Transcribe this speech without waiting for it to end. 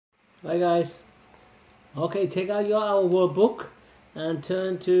Hi guys. Okay, take out your Our World book and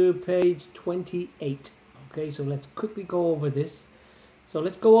turn to page 28. Okay, so let's quickly go over this. So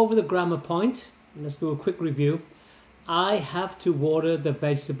let's go over the grammar point and let's do a quick review. I have to water the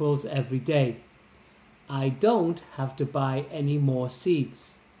vegetables every day. I don't have to buy any more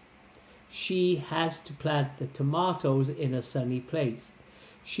seeds. She has to plant the tomatoes in a sunny place.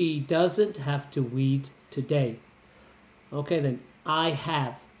 She doesn't have to weed today. Okay then, I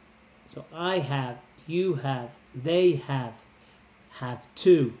have. So I have, you have, they have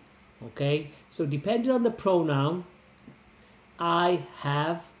to. Okay, so depending on the pronoun, I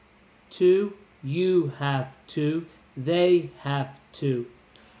have to, you have to, they have to.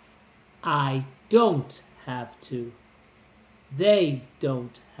 I don't have to. They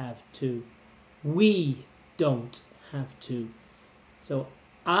don't have to. We don't have to. So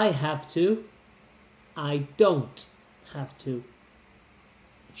I have to. I don't have to.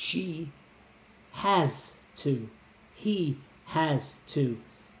 She has to. He has to.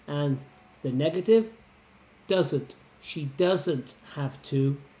 And the negative, doesn't. She doesn't have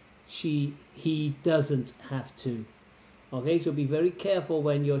to. He doesn't have to. Okay, so be very careful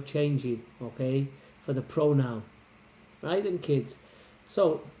when you're changing, okay, for the pronoun. Right then, kids?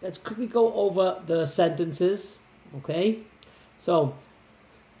 So let's quickly go over the sentences, okay? So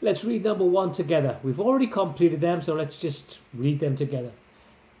let's read number 1 together. We've already completed them, so let's just read them together.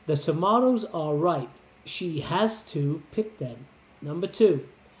 The tomatoes are ripe. She has to pick them. Number 2,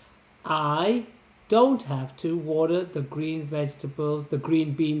 I don't have to water the green vegetables, the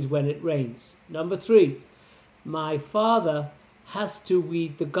green beans when it rains. Number 3, my father has to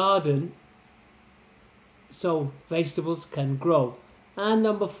weed the garden so vegetables can grow. And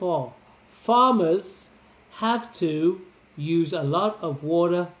number 4, farmers have to use a lot of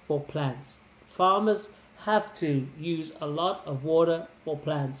water for plants. Farmers have to use a lot of water for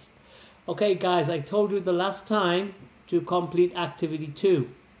plants. Okay guys, I told you the last time to complete activity 2.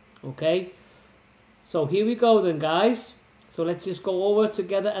 Okay, so here we go then guys. So let's just go over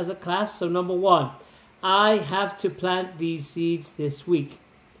together as a class. So number 1, I have to plant these seeds this week.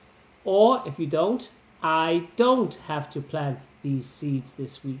 Or if you don't, I don't have to plant these seeds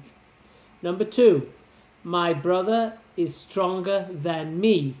this week. Number 2, my brother is stronger than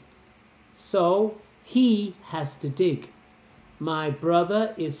me, so he has to dig. My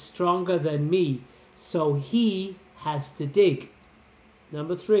brother is stronger than me, so he has to dig.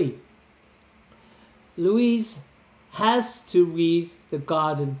 Number 3, Louise has to weed the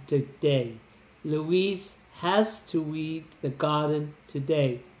garden today. Louise has to weed the garden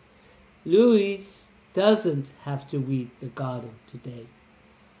today. Louise doesn't have to weed the garden today.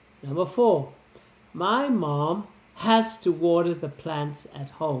 Number 4, my mom has to water the plants at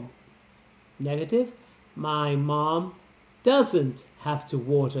home. Negative, my mom doesn't have to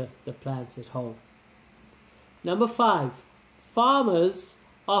water the plants at home. Number 5, farmers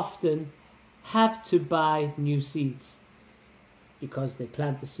often have to buy new seeds because they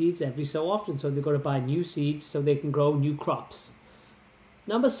plant the seeds every so often, so they've got to buy new seeds so they can grow new crops.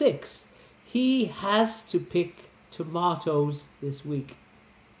 Number 6, he has to pick tomatoes this week.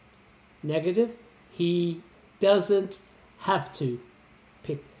 Negative, he doesn't have to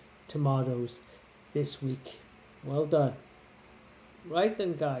pick tomatoes this week. Well done. Right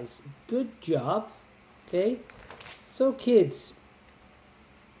then guys, good job. Okay, so kids,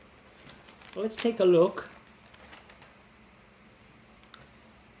 let's take a look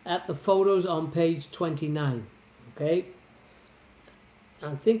at the photos on page 29. Okay,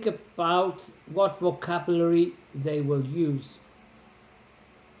 and think about what vocabulary they will use.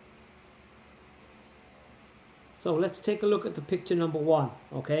 So let's take a look at the picture number 1,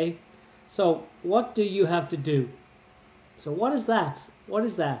 okay? So what do you have to do? So what is that? What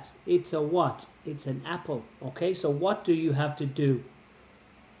is that? It's a what? It's an apple, okay? So what do you have to do?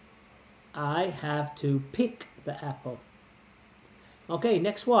 I have to pick the apple. Okay,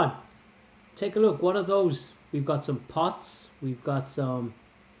 next one. Take a look. What are those? We've got some pots. We've got some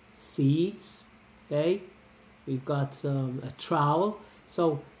seeds, okay? We've got a trowel.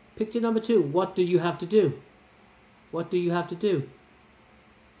 So picture number 2, what do you have to do? What do you have to do?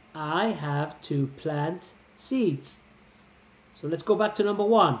 I have to plant seeds. So let's go back to number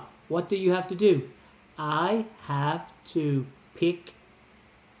 1. What do you have to do? I have to pick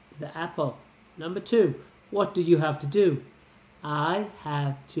the apple. Number 2, what do you have to do? I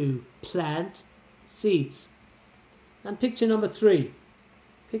have to plant seeds. And picture number 3.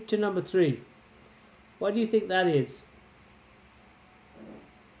 Picture number 3. What do you think that is?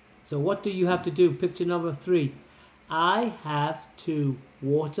 So what do you have to do? Picture number 3. I have to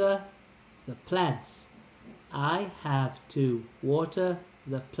water the plants. I have to water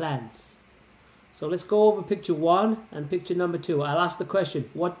the plants. So let's go over picture 1 and picture number 2. I'll ask the question,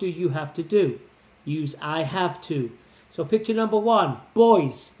 what do you have to do? Use I have to. So picture number 1,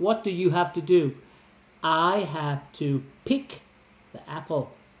 boys, what do you have to do? I have to pick the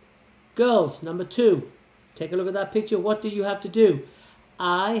apple. Girls, number 2, take a look at that picture. What do you have to do?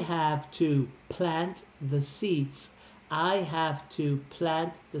 I have to plant the seeds. I have to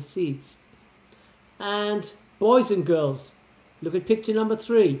plant the seeds. And boys and girls, look at picture number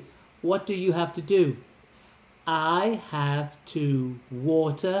 3. What do you have to do? I have to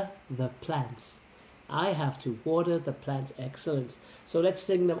water the plants. I have to water the plants. Excellent. So let's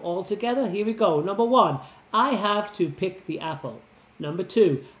sing them all together. Here we go. Number 1, I have to pick the apple. Number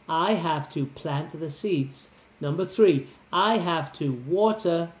 2, I have to plant the seeds. Number 3, I have to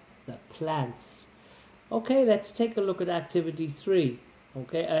water the plants. Okay, let's take a look at activity 3.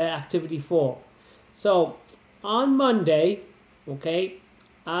 Okay, activity 4. So on Monday, okay,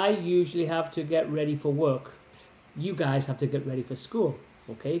 I usually have to get ready for work. You guys have to get ready for school,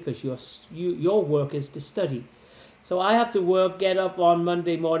 okay, because your work is to study. So I have to get up on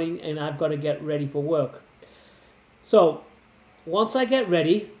Monday morning, and I've got to get ready for work. So once I get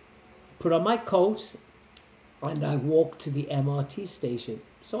ready, put on my coat, and I walk to the MRT station.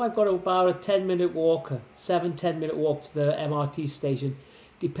 So I've got about a 10-minute walk, 7-10-minute walk to the MRT station,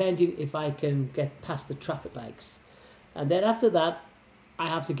 depending if I can get past the traffic lights. And then after that, I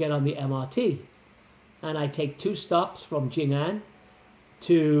have to get on the MRT, and I take 2 stops from Jing'an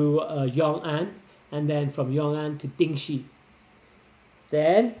to Yong'an, and then from Yong'an to Dingxi.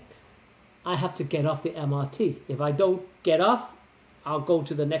 Then I have to get off the MRT. If I don't get off, I'll go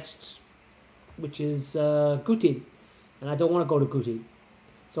to the next, which is Gutin, and I don't want to go to Gutin.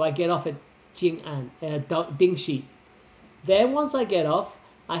 So I get off at Dingxi. Then once I get off,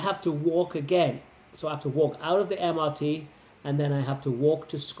 I have to walk again. So I have to walk out of the MRT, and then I have to walk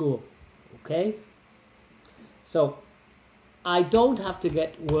to school. Okay? So I don't have to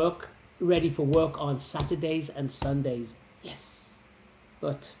get ready for work on Saturdays and Sundays. Yes.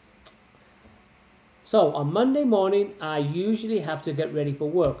 But so on Monday morning, I usually have to get ready for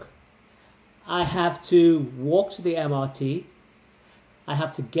work. I have to walk to the MRT. I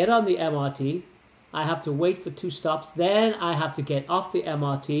have to get on the MRT. I have to wait for 2 stops. Then I have to get off the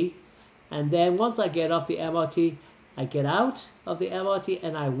MRT. And then once I get off the MRT, I get out of the MRT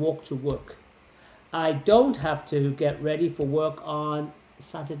and I walk to work. I don't have to get ready for work on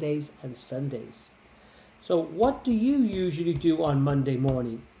Saturdays and Sundays. So what do you usually do on Monday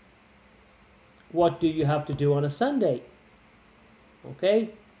morning? What do you have to do on a Sunday? Okay?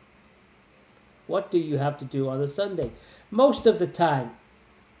 What do you have to do on a Sunday? Most of the time.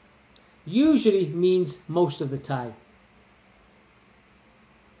 Usually means most of the time.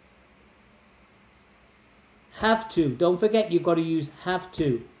 Have to. Don't forget, you've got to use have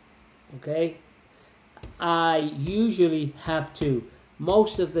to. Okay? I usually have to.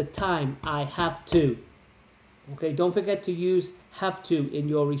 Most of the time, I have to. Okay? Don't forget to use have to in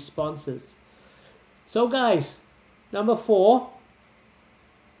your responses. So guys, number 4.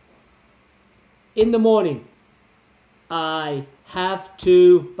 In the morning, I have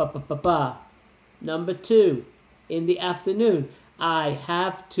to Number 2. In the afternoon, I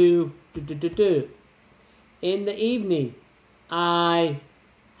have to do. In the evening, I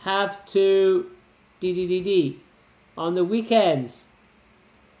have to On the weekends,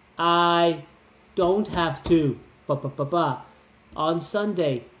 I don't have to On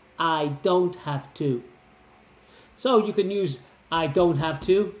Sunday, I don't have to. So you can use I don't have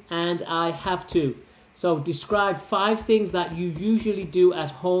to and I have to. So describe 5 things that you usually do at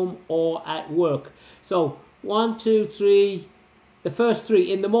home or at work. So 1, 2, 3. The first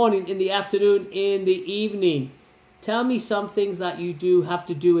 3, in the morning, in the afternoon, in the evening. Tell me some things that you do have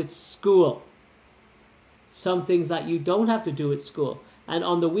to do at school. Some things that you don't have to do at school. And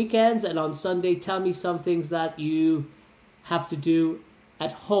on the weekends and on Sunday, tell me some things that you have to do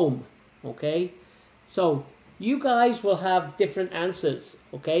at home. Okay? So you guys will have different answers.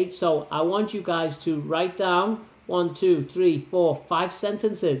 Okay? So I want you guys to write down 1, 2, 3, 4, 5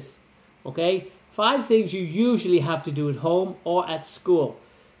 sentences. Okay? 5 things you usually have to do at home or at school.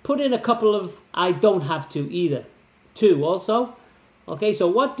 Put in a couple of I don't have to either. 2 also. Okay, so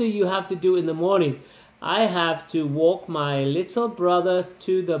what do you have to do in the morning? I have to walk my little brother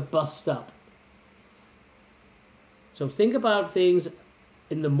to the bus stop. So think about things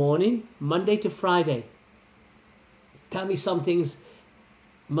in the morning, Monday to Friday. Tell me some things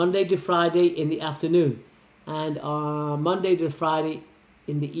Monday to Friday in the afternoon. And Monday to Friday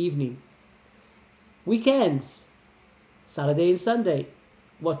in the evening. Weekends, Saturday and Sunday,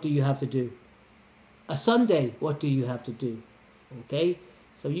 what do you have to do? A Sunday, what do you have to do? Okay,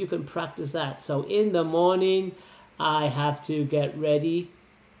 So you can practice that. So in the morning, I have to get ready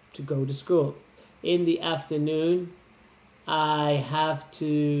to go to school. In the afternoon, I have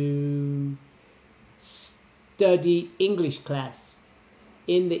to study English class.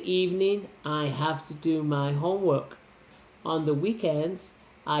 In the evening, I have to do my homework. On the weekends,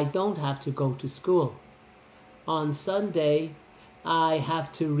 I don't have to go to school. On Sunday, I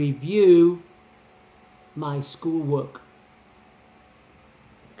have to review my schoolwork.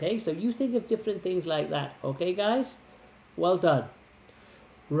 Okay, so you think of different things like that. Okay, guys? Well done.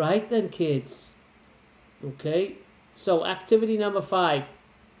 Right then, kids. Okay, so activity number 5.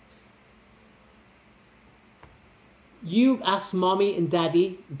 You ask mommy and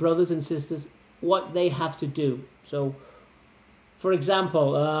daddy, brothers and sisters, what they have to do. So, for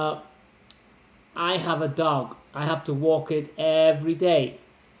example, I have a dog. I have to walk it every day.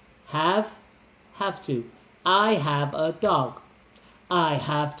 Have to. I have a dog. I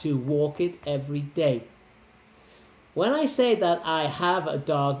have to walk it every day. When I say that I have a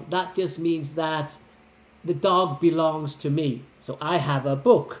dog, that just means that the dog belongs to me. So I have a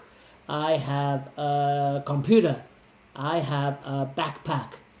book. I have a computer. I have a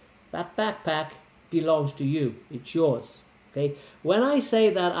backpack. That backpack belongs to you. It's yours. Okay. When I say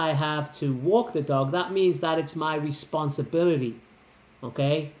that I have to walk the dog, that means that it's my responsibility.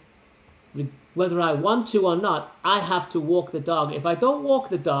 Okay. Whether I want to or not, I have to walk the dog. If I don't walk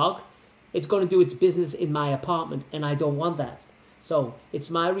the dog, it's going to do its business in my apartment, and I don't want that. So it's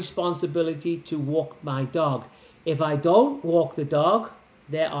my responsibility to walk my dog. If I don't walk the dog,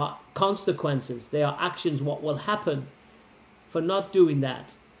 there are consequences. There are actions, what will happen for not doing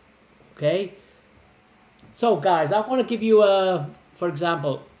that. Okay? So guys, I want to give you for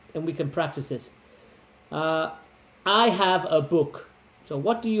example, and we can practice this. I have a book. So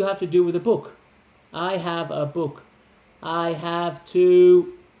what do you have to do with a book? I have a book. I have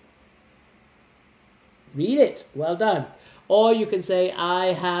to read it. Well done. Or you can say,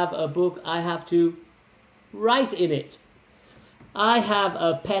 I have a book. I have to write in it. I have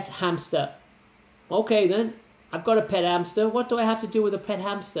a pet hamster. Okay then, I've got a pet hamster. What do I have to do with a pet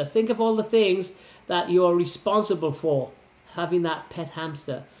hamster? Think of all the things that you're responsible for having that pet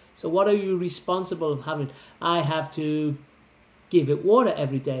hamster. So what are you responsible for having? I have to give it water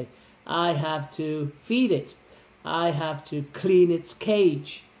every day. I have to feed it. I have to clean its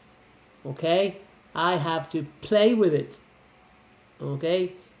cage. Okay? I have to play with it.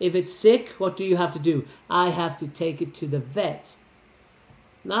 Okay? If it's sick, what do you have to do? I have to take it to the vet.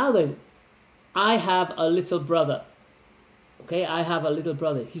 Now then, I have a little brother. Okay? I have a little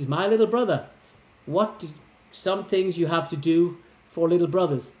brother. He's my little brother. Some things you have to do for little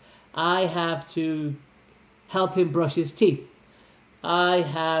brothers. I have to help him brush his teeth. I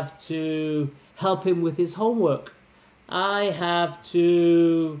have to help him with his homework. I have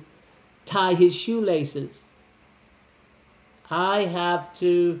to tie his shoelaces. I have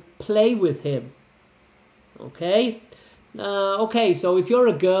to play with him. Okay? Okay, so if you're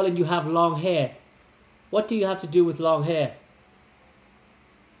a girl and you have long hair, what do you have to do with long hair?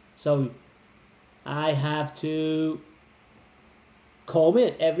 So, I have to comb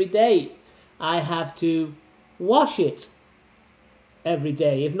it every day. I have to wash it every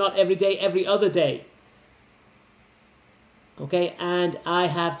day. If not every day, every other day. Okay, and I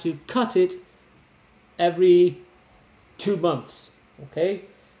have to cut it every 2 months. Okay,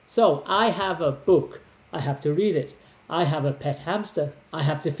 so I have a book. I have to read it. I have a pet hamster. I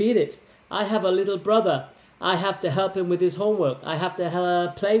have to feed it. I have a little brother. I have to help him with his homework. I have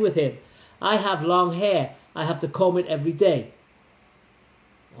to play with him. I have long hair. I have to comb it every day.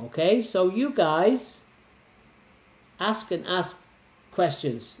 Okay, so you guys ask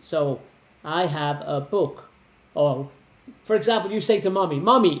questions. So I have a book. Or for example, you say to mommy,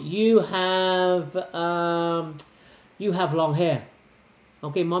 Mommy, you have long hair.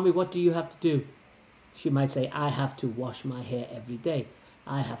 Okay, Mommy, what do you have to do? She might say, I have to wash my hair every day.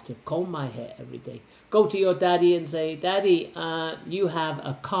 I have to comb my hair every day. Go to your daddy and say, Daddy, you have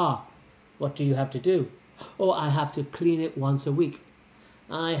a car. What do you have to do? Oh, I have to clean it once a week.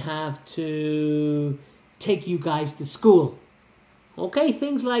 I have to take you guys to school. Okay,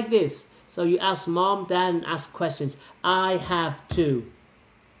 things like this. So you ask mom, dad, and ask questions. I have to.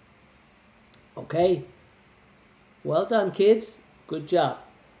 Okay? Well done, kids. Good job.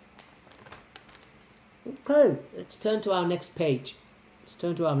 Okay, let's turn to our next page.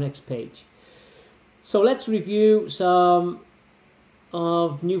 So let's review some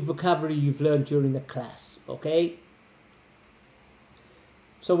of new vocabulary you've learned during the class. Okay?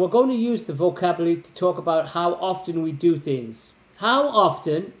 So we're going to use the vocabulary to talk about how often we do things. How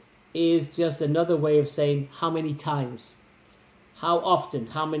often is just another way of saying how many times. How often?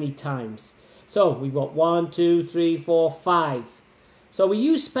 How many times? So we've got 1, 2, 3, 4, 5. So we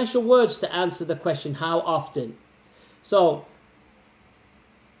use special words to answer the question, how often? So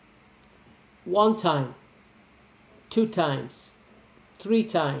 1 time, 2 times, 3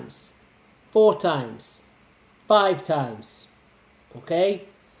 times, 4 times, 5 times. Okay?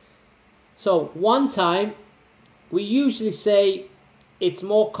 So 1 time, we usually say, it's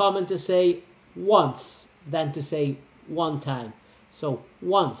more common to say once than to say 1 time. So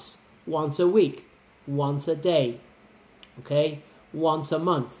once a week, once a day, okay, once a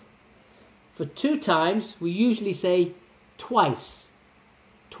month. For 2 times, we usually say twice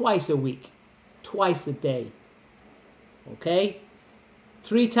a week, twice a day, okay.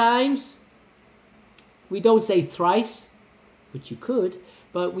 3 times, we don't say thrice, which you could,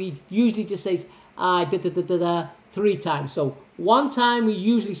 but we usually just say 3 times. So 1 time, we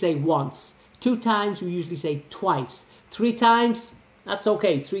usually say once. 2 times, we usually say twice. 3 times, that's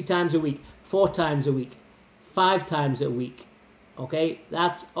okay, 3 times a week. 4 times a week. 5 times a week. Okay,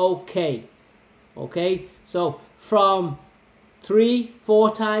 that's okay. Okay, so from 3,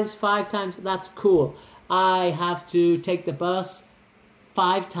 4 times, 5 times, that's cool. I have to take the bus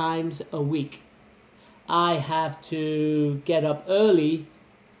 5 times a week. I have to get up early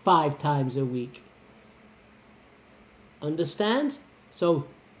 5 times a week. Understand? So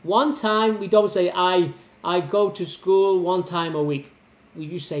 1 time, we don't say I go to school 1 time a week.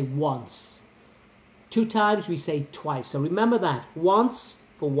 You say once. 2 times, we say twice. So remember that. Once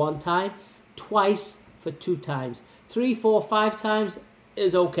for 1 time, twice for 2 times. 3, 4, 5 times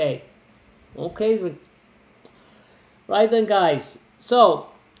is okay. Okay? Right then, guys. So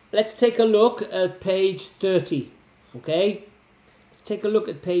let's take a look at page 30. Okay? Let's take a look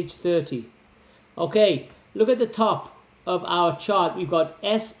at page 30. Okay, look at the top of our chart. We've got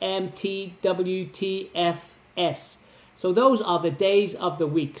SMTWTFS. So those are the days of the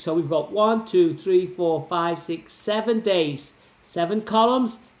week. So we've got 1, 2, 3, 4, 5, 6, 7 days. 7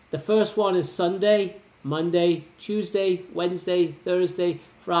 columns. The first one is Sunday, Monday, Tuesday, Wednesday, Thursday,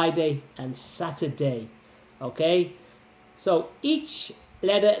 Friday, and Saturday. Okay? So each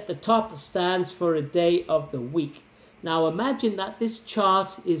letter at the top stands for a day of the week. Now imagine that this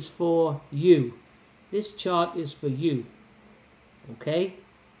chart is for you. This chart is for you. Okay?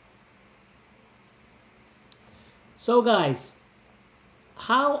 So guys,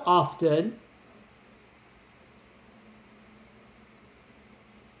 how often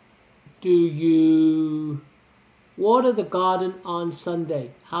do you water the garden on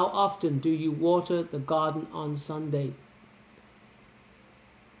Sunday? How often do you water the garden on Sunday?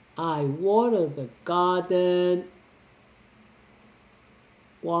 I water the garden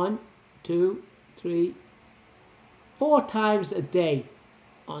 1, 2, 3, 4 times a day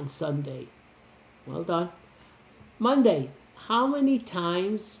on Sunday. Well done. Monday, how many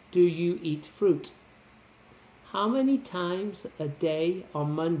times do you eat fruit? How many times a day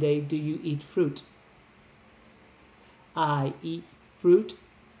on Monday do you eat fruit? I eat fruit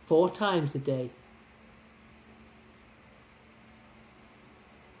 4 times a day.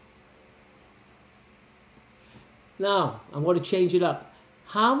 Now, I'm going to change it up.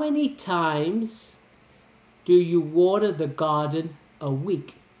 How many times do you water the garden a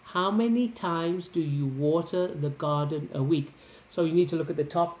week? How many times do you water the garden a week? So you need to look at the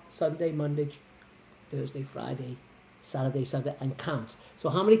top, Sunday, Monday, Thursday, Friday, Saturday, Sunday, and count. So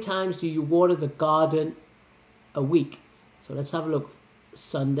how many times do you water the garden a week? So let's have a look.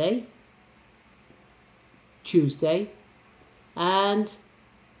 Sunday, Tuesday, and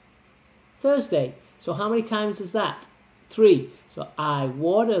Thursday. So how many times is that? 3. So I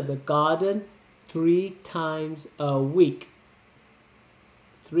water the garden 3 times a week.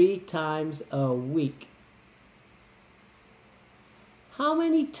 3 times a week. How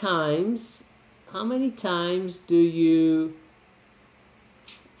many times do you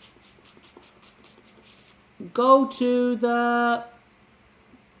go to the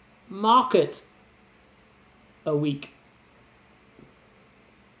market a week?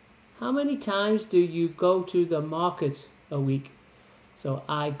 How many times do you go to the market a week? So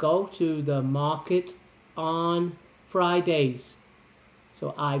I go to the market on Fridays.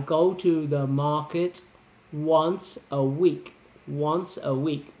 So I go to the market once a week. Once a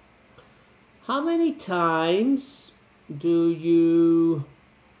week. How many times do you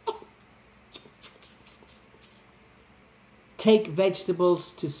take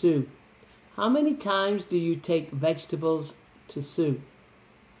vegetables to Sue? How many times do you take vegetables to Sue?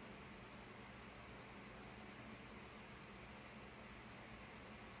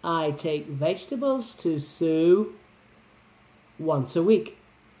 I take vegetables to Sue once a week.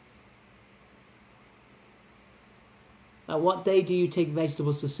 What day do you take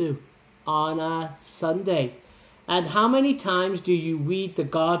vegetables to soup? On a Sunday. And how many times do you weed the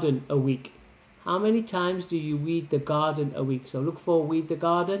garden a week? How many times do you weed the garden a week? So look for weed the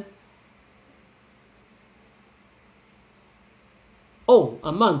garden. Oh,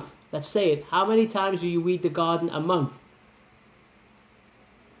 a month. Let's say it. How many times do you weed the garden a month?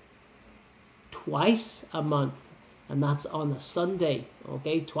 Twice a month. And that's on a Sunday.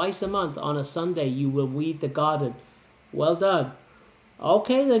 Okay, twice a month on a Sunday you will weed the garden. Well done.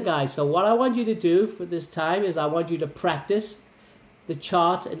 Okay then guys, so what I want you to do for this time is I want you to practice the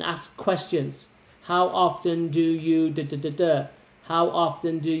chart and ask questions. How often do you How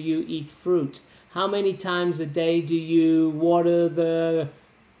often do you eat fruit? How many times a day do you water the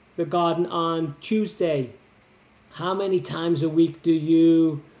garden on Tuesday? How many times a week do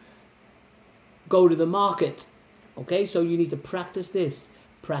you go to the market? Okay, so you need to practice this.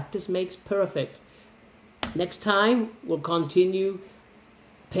 Practice makes perfect. Next time we'll continue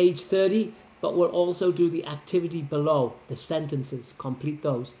page 30, but we'll also do the activity below, the sentences, complete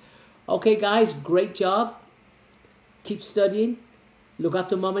those. Okay guys, great job. Keep studying. Look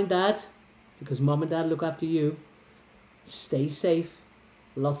after mom and dad, because mom and dad look after you. Stay safe.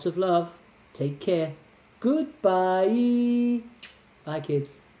 Lots of love. Take care. Goodbye. Bye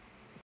kids.